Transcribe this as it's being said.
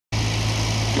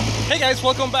Hey guys,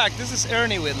 welcome back. This is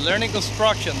Ernie with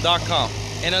learningconstruction.com,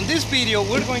 and on this video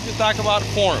we're going to talk about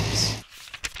forms.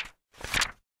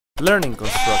 Learning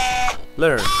construction.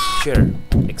 Learn, share,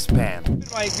 expand.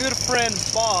 My good friend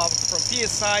Bob from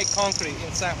PSI Concrete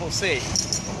in San Jose,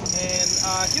 and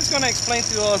he's going to explain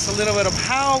to us a little bit of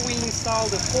how we install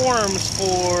the forms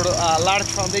for large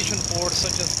foundation boards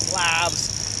such as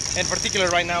slabs. In particular,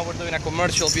 right now we're doing a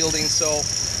commercial building, so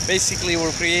basically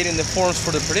we're creating the forms for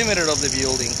the perimeter of the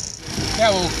building. Yeah,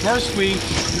 well, first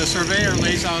the surveyor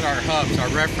lays out our hubs,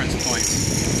 our reference points.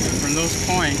 And from those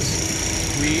points,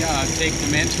 we take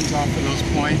dimensions off of those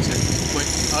points and put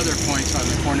other points on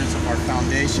the corners of our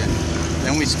foundation.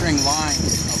 Then we string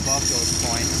lines above those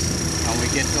points, and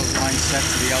we get those lines set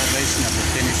to the elevation of the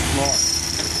finished floor.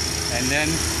 And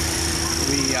then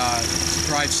we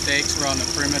drive stakes around the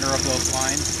perimeter of those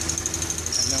lines,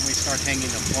 and then we start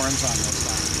hanging the forms on those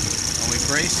lines. And we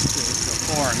brace the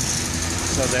forms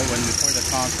so that when we pour the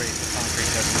concrete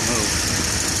doesn't move.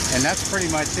 And that's pretty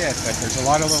much it, but there's a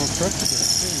lot of little tricks to it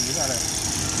too.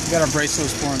 You gotta brace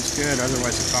those forms good,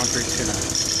 otherwise the concrete's gonna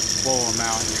blow them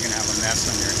out and you're gonna have a mess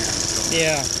on your hands. So,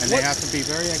 yeah. And they have to be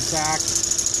very exact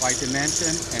by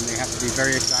dimension, and they have to be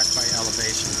very exact by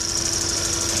elevation.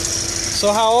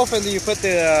 So how often do you put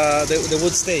the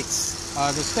wood stakes?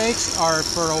 The stakes are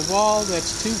for a wall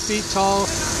that's 2 feet tall.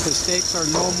 The stakes are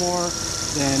no more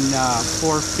than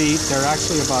 4 feet. They're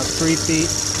actually about 3 feet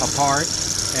apart,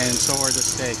 and so are the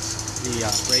stakes. The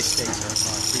brace stakes are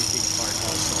about 3 feet apart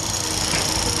also.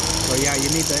 So yeah, you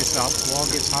need as the wall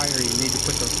gets higher, you need to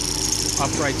put the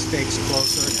upright stakes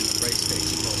closer and the brace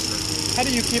stakes closer. How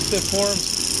do you keep the forms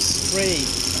straight?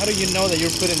 How do you know that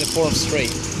you're putting the form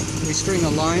straight? We string a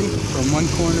line from one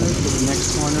corner to the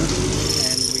next corner,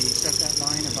 and we set that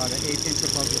line about 1/8 inch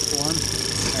above the form,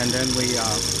 and then we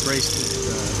brace the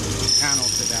panel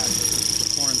to that, the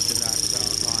form to that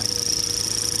line.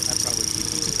 That's how we keep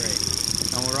it straight.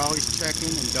 And we're always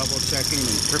checking and double checking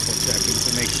and triple checking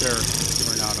to make sure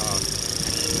we're not off.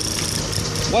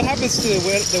 What happens to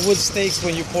the wood stakes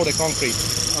when you pour the concrete?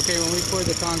 Okay, when we pour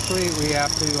the concrete, we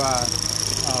have to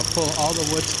pull all the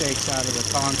wood stakes out of the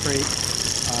concrete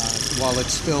while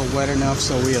it's still wet enough,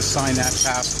 so we assign that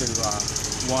task to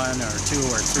 1 or 2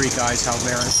 or 3 guys,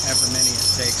 however many it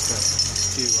takes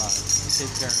to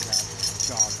take care of that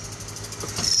job.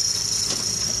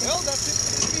 Well, that's it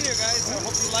for this video, guys. I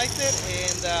hope you liked it,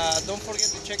 and don't forget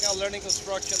to check out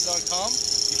learningconstruction.com.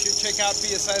 You should check out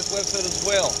PSI's website as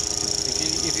well.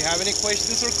 If you have any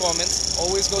questions or comments,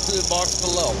 always go to the box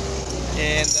below.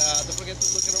 And